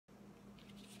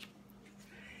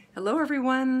Hello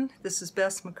everyone, this is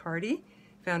Bess McCarty,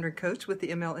 founder and coach with the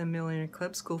MLM Millionaire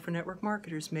Club School for Network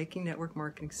Marketers, making network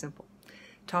marketing simple.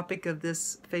 Topic of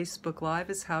this Facebook Live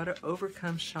is how to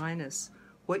overcome shyness,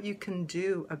 what you can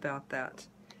do about that.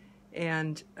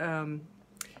 And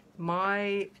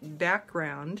my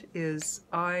background is,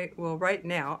 right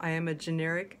now I am a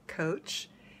generic coach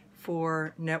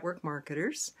for network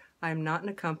marketers. I'm not in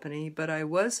a company, but I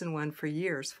was in one for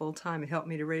years, full-time. It helped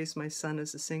me to raise my son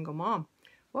as a single mom.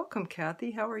 Welcome,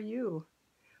 Kathy. How are you?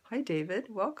 Hi, David.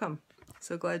 Welcome.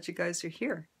 So glad you guys are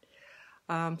here.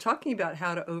 Talking about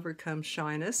how to overcome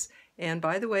shyness. And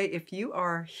by the way, if you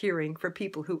are hearing, for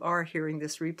people who are hearing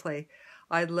this replay,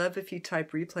 I'd love if you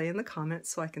type replay in the comments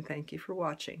so I can thank you for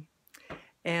watching.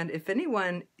 And if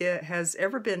anyone has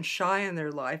ever been shy in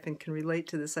their life and can relate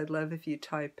to this, I'd love if you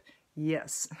type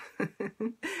yes.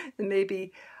 And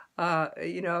maybe, I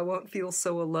won't feel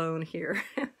so alone here.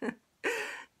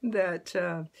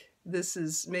 That this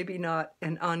is maybe not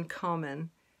an uncommon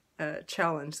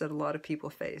challenge that a lot of people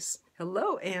face.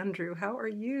 Hello, Andrew. How are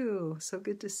you? So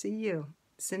good to see you.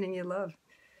 Sending you love.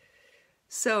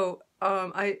 So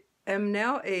I am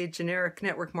now a generic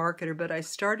network marketer, but I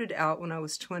started out when I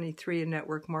was 23 in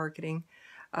network marketing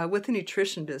with a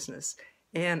nutrition business.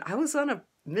 And I was on a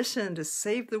mission to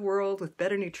save the world with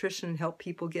better nutrition and help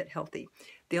people get healthy.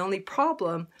 The only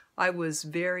problem, I was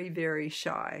very, very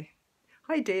shy.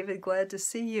 Hi, David. Glad to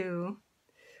see you.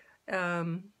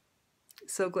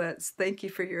 So glad. Thank you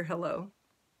for your hello.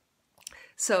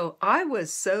 So I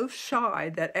was so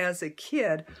shy that as a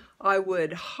kid, I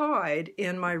would hide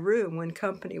in my room when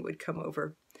company would come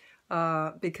over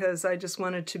because I just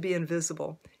wanted to be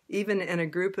invisible. Even in a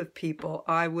group of people,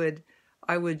 I would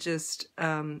just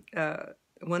want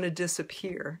to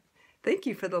disappear. Thank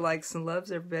you for the likes and loves,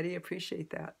 everybody. Appreciate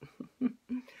that.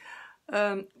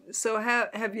 So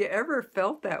have you ever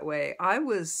felt that way? I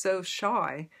was so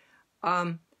shy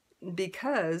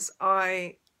because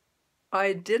I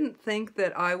didn't think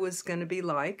that I was going to be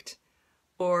liked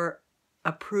or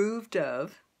approved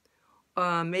of.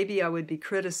 Maybe I would be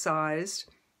criticized.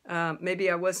 Maybe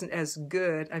I wasn't as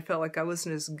good. I felt like I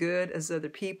wasn't as good as other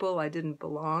people. I didn't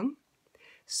belong.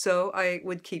 So I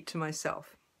would keep to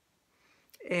myself.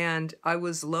 And I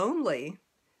was lonely,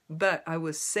 but I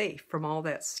was safe from all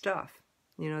that stuff.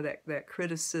 You know, that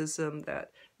criticism,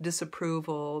 that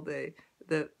disapproval, the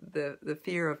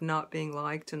fear of not being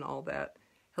liked and all that.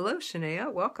 Hello,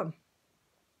 Shania. Welcome.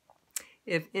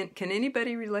 Can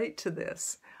anybody relate to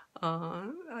this?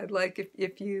 I'd like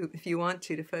if you want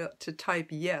to type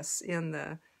yes in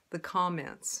the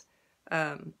comments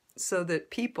so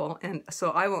that people, and so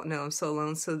I won't know I'm so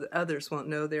alone, so that others won't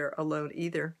know they're alone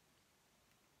either.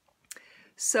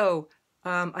 So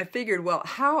I figured, well,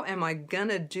 how am I going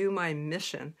to do my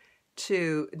mission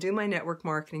to do my network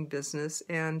marketing business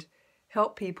and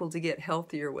help people to get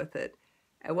healthier with it?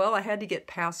 Well, I had to get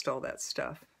past all that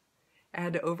stuff. I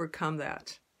had to overcome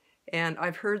that. And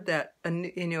I've heard that,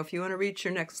 if you want to reach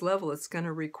your next level, it's going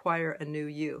to require a new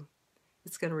you.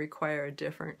 It's going to require a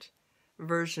different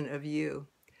version of you.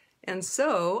 And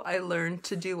so I learned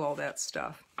to do all that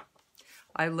stuff.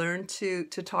 I learned to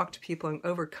talk to people and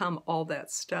overcome all that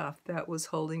stuff that was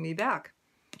holding me back.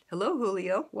 Hello,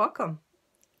 Julio. Welcome.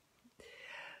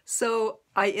 So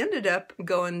I ended up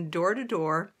going door to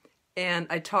door, and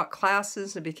I taught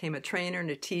classes and became a trainer and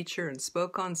a teacher and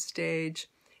spoke on stage,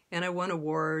 and I won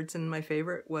awards, and my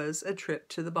favorite was a trip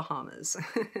to the Bahamas.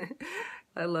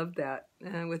 I loved that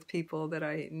with people that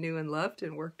I knew and loved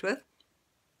and worked with.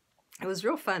 It was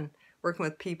real fun working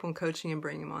with people and coaching and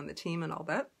bringing them on the team and all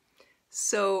that.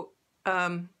 So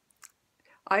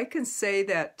I can say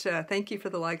that thank you for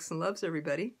the likes and loves,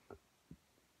 everybody.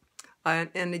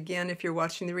 And again, if you're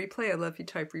watching the replay, I'd love if you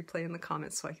type replay in the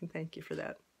comments so I can thank you for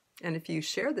that. And if you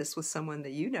share this with someone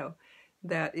that you know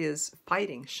that is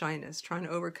fighting shyness, trying to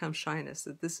overcome shyness,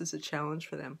 that this is a challenge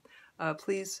for them,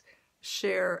 please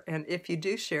share. And if you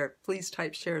do share it, please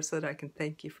type share so that I can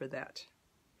thank you for that.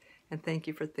 And thank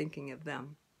you for thinking of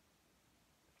them.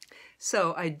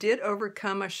 So I did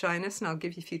overcome my shyness, and I'll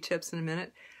give you a few tips in a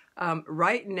minute.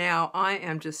 Right now, I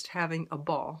am just having a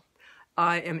ball.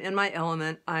 I am in my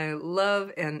element. I love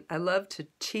to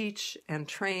teach and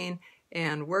train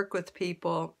and work with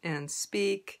people and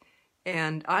speak,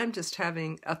 and I'm just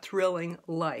having a thrilling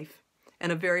life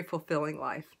and a very fulfilling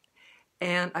life.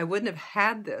 And I wouldn't have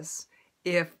had this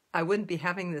I wouldn't be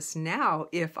having this now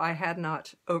if I had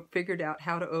not figured out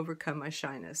how to overcome my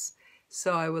shyness.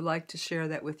 So I would like to share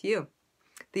that with you.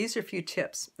 These are a few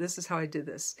tips. This is how I did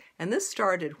this. And this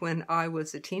started when I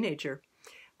was a teenager.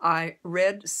 I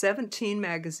read 17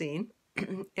 magazine,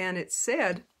 and it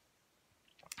said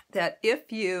that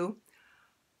if you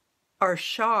are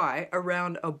shy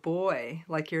around a boy,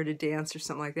 like you're at a dance or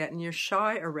something like that, and you're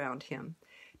shy around him,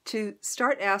 to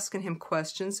start asking him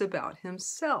questions about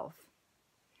himself.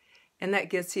 And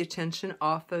that gets the attention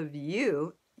off of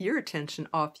you, your attention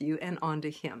off you and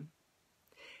onto him.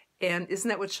 And isn't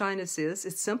that what shyness is?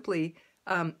 It's simply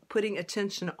putting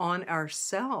attention on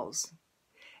ourselves.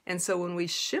 And so when we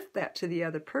shift that to the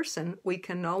other person, we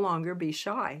can no longer be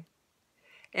shy.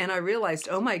 And I realized,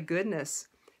 oh my goodness,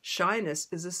 shyness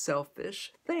is a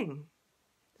selfish thing.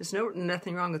 There's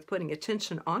nothing wrong with putting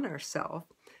attention on ourselves.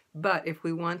 But if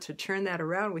we want to turn that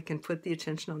around, we can put the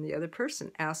attention on the other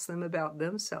person. Ask them about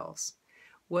themselves.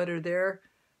 What are their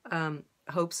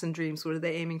hopes and dreams? What are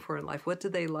they aiming for in life? What do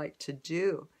they like to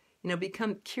do?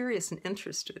 Become curious and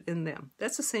interested in them.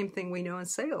 That's the same thing we know in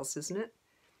sales, isn't it?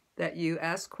 That you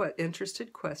ask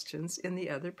interested questions in the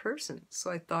other person.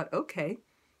 So I thought, okay,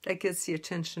 that gets the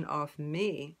attention off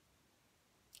me.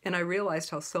 And I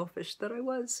realized how selfish that I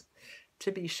was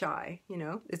to be shy.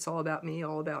 It's all about me,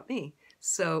 all about me.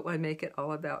 So I make it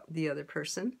all about the other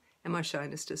person, and my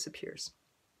shyness disappears.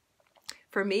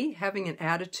 For me, having an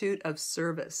attitude of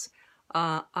service.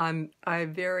 I'm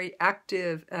very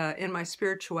active in my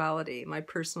spirituality, my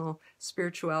personal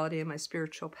spirituality and my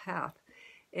spiritual path.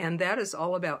 And that is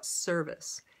all about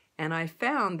service. And I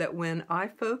found that when I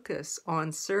focus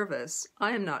on service,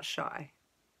 I am not shy.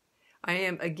 I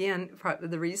am, again,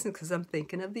 the reason because I'm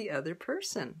thinking of the other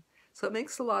person. So it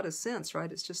makes a lot of sense,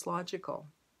 right? It's just logical.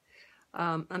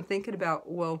 I'm thinking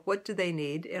about, well, what do they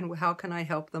need and how can I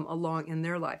help them along in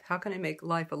their life? How can I make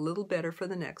life a little better for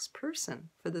the next person,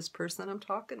 for this person I'm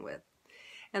talking with?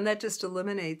 And that just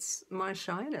eliminates my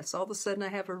shyness. All of a sudden I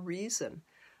have a reason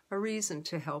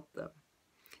to help them.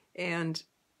 And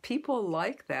people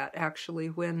like that actually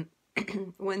when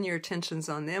when your attention's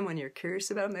on them, when you're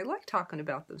curious about them, they like talking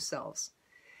about themselves.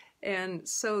 And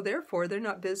so therefore they're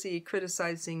not busy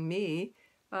criticizing me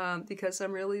because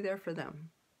I'm really there for them.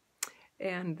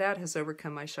 And that has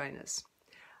overcome my shyness.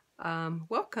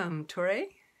 Welcome, Torre.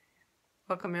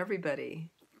 Welcome, everybody.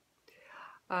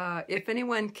 If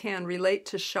anyone can relate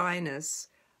to shyness,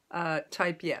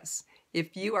 type yes.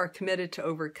 If you are committed to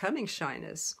overcoming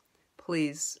shyness,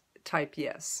 please type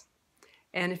yes.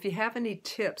 And if you have any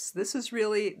tips, this is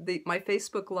really, my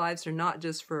Facebook Lives are not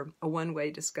just for a one-way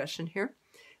discussion here.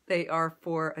 They are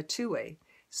for a two-way.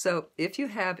 So if you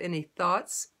have any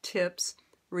thoughts, tips,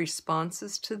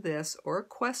 responses to this, or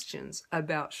questions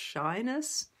about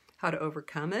shyness, how to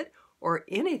overcome it, or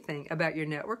anything about your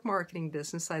network marketing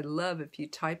business, I'd love if you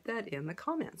type that in the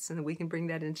comments and we can bring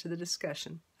that into the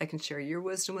discussion. I can share your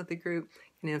wisdom with the group,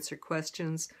 can answer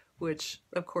questions, which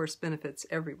of course benefits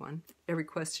everyone. Every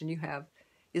question you have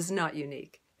is not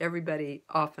unique. Everybody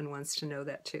often wants to know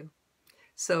that too.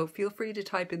 So feel free to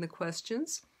type in the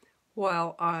questions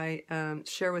while I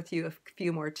share with you a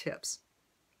few more tips.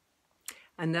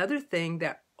 Another thing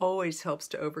that always helps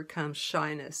to overcome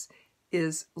shyness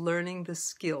is learning the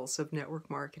skills of network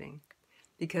marketing.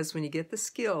 Because when you get the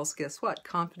skills, guess what?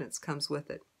 Confidence comes with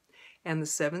it. And the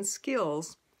 7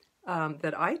 skills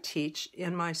that I teach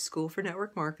in my School for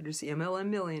Network Marketers, the MLM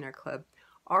Millionaire Club,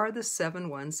 are the 7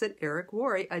 ones that Eric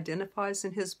Worre identifies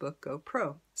in his book, Go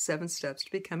Pro, 7 Steps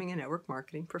to Becoming a Network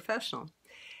Marketing Professional.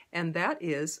 And that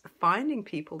is finding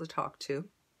people to talk to,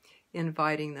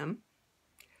 inviting them,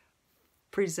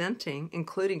 presenting,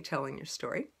 including telling your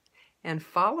story, and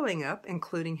following up,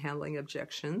 including handling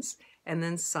objections, and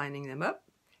then signing them up,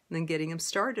 and then getting them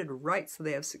started right so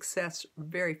they have success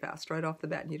very fast, right off the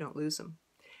bat, and you don't lose them.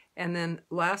 And then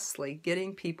lastly,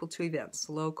 getting people to events,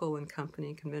 local and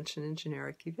company, convention, and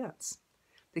generic events,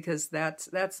 because that's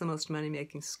the most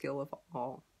money-making skill of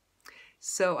all.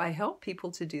 So I help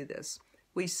people to do this.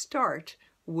 We start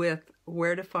with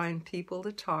where to find people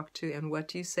to talk to and what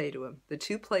do you say to them. The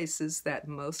 2 places that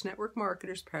most network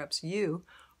marketers, perhaps you,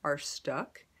 are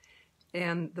stuck,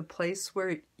 and the place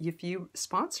where if you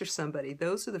sponsor somebody,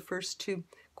 those are the first 2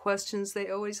 questions they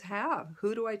always have.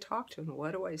 Who do I talk to and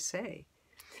what do I say?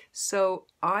 So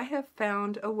I have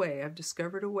found a way, I've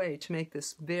discovered a way to make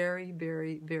this very,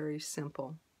 very, very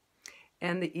simple.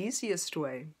 And the easiest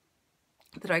way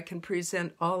that I can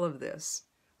present all of this,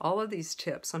 all of these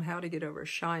tips on how to get over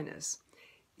shyness,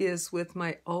 is with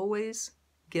my Always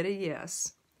Get a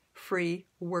Yes free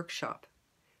workshop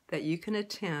that you can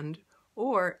attend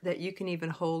or that you can even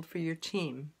hold for your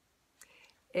team.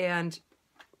 And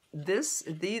there's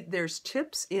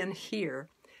tips in here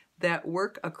that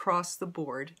work across the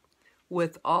board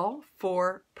with all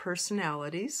 4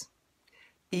 personalities,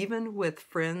 even with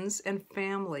friends and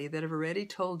family that have already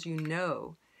told you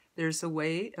no. There's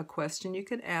a question you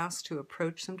can ask to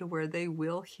approach them to where they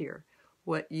will hear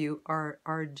what you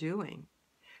are doing.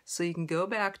 So you can go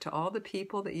back to all the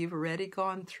people that you've already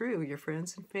gone through, your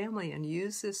friends and family, and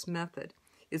use this method.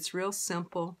 It's real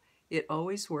simple. It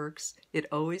always works. It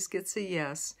always gets a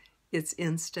yes. It's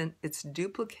instant. It's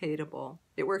duplicatable.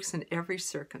 It works in every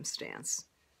circumstance.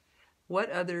 What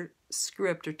other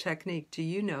script or technique do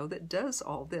you know that does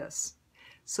all this?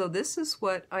 So this is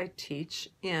what I teach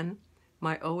in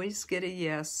my Always Get a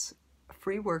Yes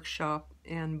free workshop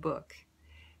and book.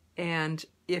 And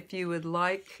if you would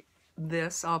like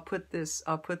this, I'll put this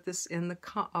in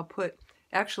the,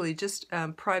 actually just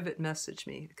private message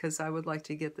me, because I would like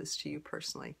to get this to you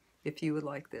personally if you would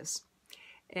like this.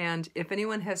 And if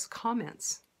anyone has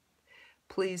comments,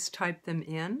 please type them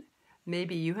in.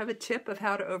 Maybe you have a tip of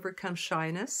how to overcome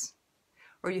shyness,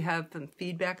 or you have some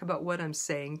feedback about what I'm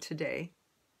saying today,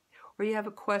 or you have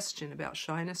a question about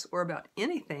shyness or about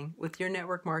anything with your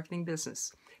network marketing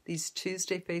business. These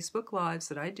Tuesday Facebook Lives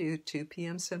that I do, 2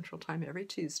 p.m. Central Time every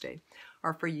Tuesday,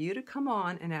 are for you to come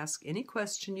on and ask any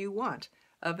question you want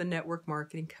of a network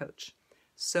marketing coach.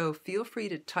 So feel free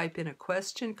to type in a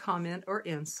question, comment, or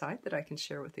insight that I can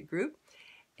share with the group.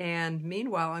 And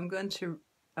meanwhile, I'm going to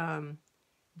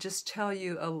just tell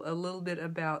you a little bit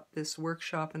about this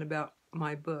workshop and about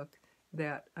my book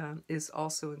that is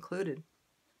also included.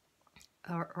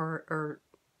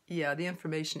 Yeah, the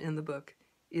information in the book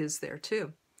is there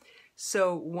too.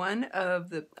 So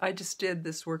I just did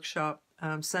this workshop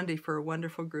Sunday for a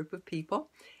wonderful group of people,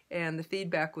 and the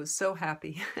feedback was so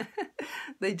happy.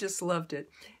 They just loved it.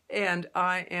 And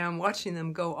I am watching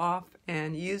them go off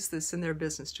and use this in their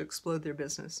business to explode their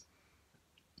business.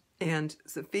 And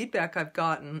the feedback I've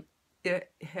gotten,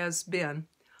 it has been,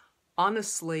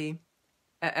 honestly,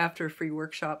 after a free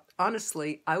workshop,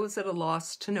 honestly, I was at a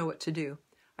loss to know what to do.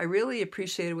 I really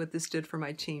appreciated what this did for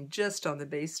my team, just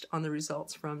based on the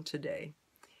results from today.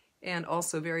 And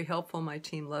also very helpful. My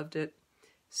team loved it.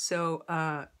 So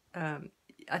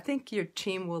I think your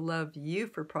team will love you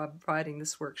for providing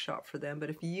this workshop for them.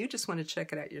 But if you just want to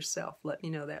check it out yourself, let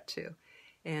me know that too.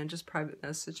 And just private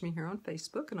message me here on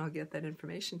Facebook, and I'll get that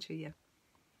information to you.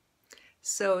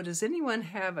 So does anyone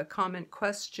have a comment,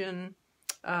 question?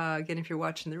 Again, if you're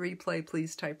watching the replay,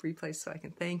 please type replay so I can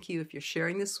thank you. If you're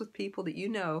sharing this with people that you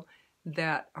know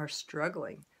that are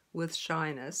struggling with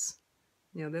shyness,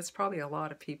 that's probably a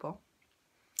lot of people.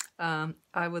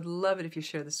 I would love it if you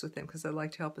share this with them, because I'd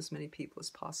like to help as many people as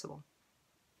possible.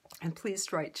 And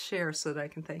please write share so that I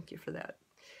can thank you for that.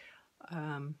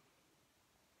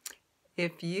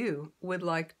 If you would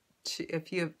like to,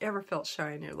 if you have ever felt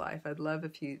shy in your life, I'd love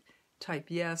if you type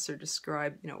yes or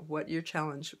describe, what your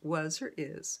challenge was or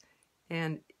is,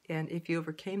 and if you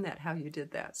overcame that, how you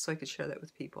did that, so I could share that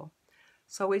with people.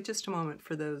 So I'll wait just a moment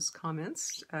for those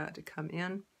comments to come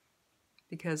in,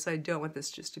 because I don't want this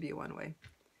just to be a one-way.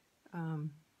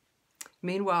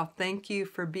 Meanwhile, thank you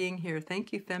for being here.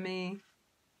 Thank you, Femi.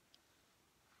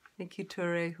 Thank you,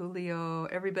 Ture, Julio,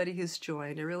 everybody who's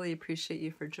joined. I really appreciate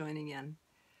you for joining in.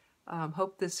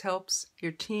 Hope this helps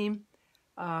your team.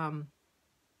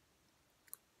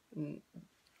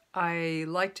 I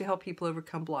like to help people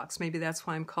overcome blocks. Maybe that's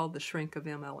why I'm called the shrink of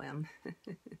MLM.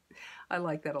 I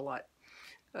like that a lot.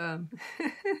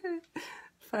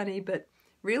 Funny, but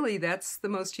really that's the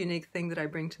most unique thing that I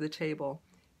bring to the table,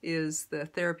 is the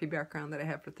therapy background that I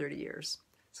have for 30 years.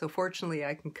 So fortunately,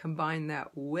 I can combine that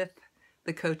with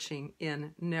the coaching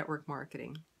in network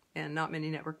marketing. And not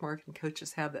many network marketing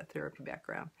coaches have that therapy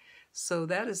background. So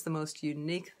that is the most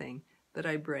unique thing that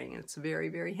I bring. And it's very,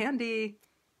 very handy,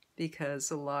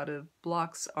 because a lot of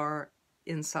blocks are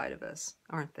inside of us,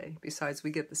 aren't they? Besides,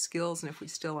 we get the skills, and if we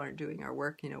still aren't doing our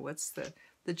work, what's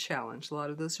the challenge? A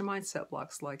lot of those are mindset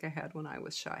blocks like I had when I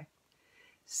was shy.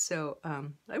 So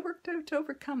I worked out to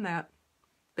overcome that,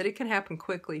 but it can happen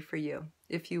quickly for you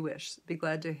if you wish. Be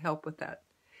glad to help with that.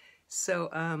 So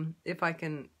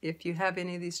if you have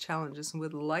any of these challenges and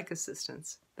would like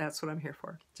assistance, that's what I'm here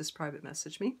for. Just private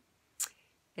message me.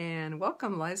 And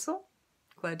welcome, Liesel.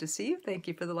 Glad to see you. Thank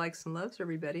you for the likes and loves,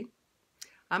 everybody.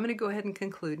 I'm going to go ahead and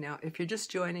conclude now. If you're just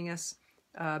joining us,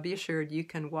 be assured you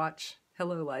can watch.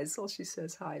 Hello, Liesel. She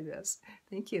says hi, Bess.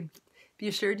 Thank you. Be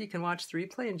assured you can watch the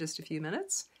replay in just a few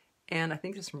minutes. And I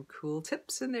think there's some cool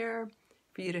tips in there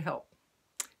for you to help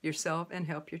yourself and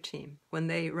help your team when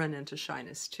they run into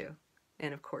shyness too.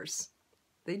 And of course,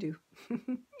 they do.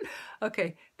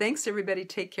 Okay, thanks everybody.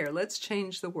 Take care. Let's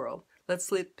change the world.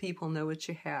 Let's let people know what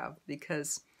you have,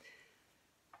 because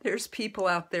there's people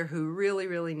out there who really,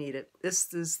 really need it.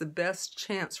 This is the best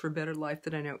chance for a better life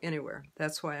that I know anywhere.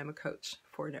 That's why I'm a coach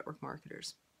for network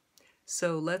marketers.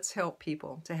 So let's help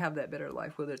people to have that better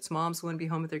life, whether it's moms who want to be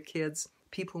home with their kids,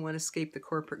 people who want to escape the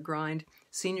corporate grind,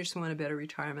 seniors who want a better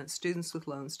retirement, students with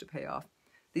loans to pay off.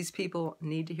 These people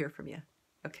need to hear from you,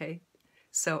 okay?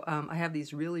 So I have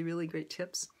these really, really great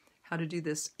tips how to do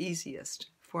this easiest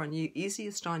on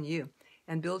you,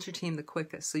 and build your team the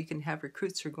quickest so you can have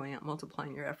recruits who are going out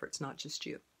multiplying your efforts, not just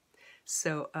you.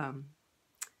 So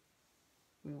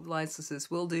Liza says,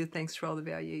 will do. Thanks for all the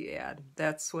value you add.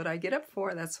 That's what I get up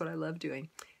for. That's what I love doing.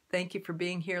 Thank you for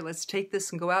being here. Let's take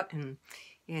this and go out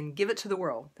and give it to the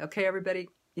world. Okay, everybody?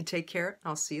 You take care.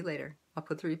 I'll see you later. I'll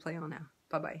put the replay on now.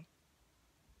 Bye-bye.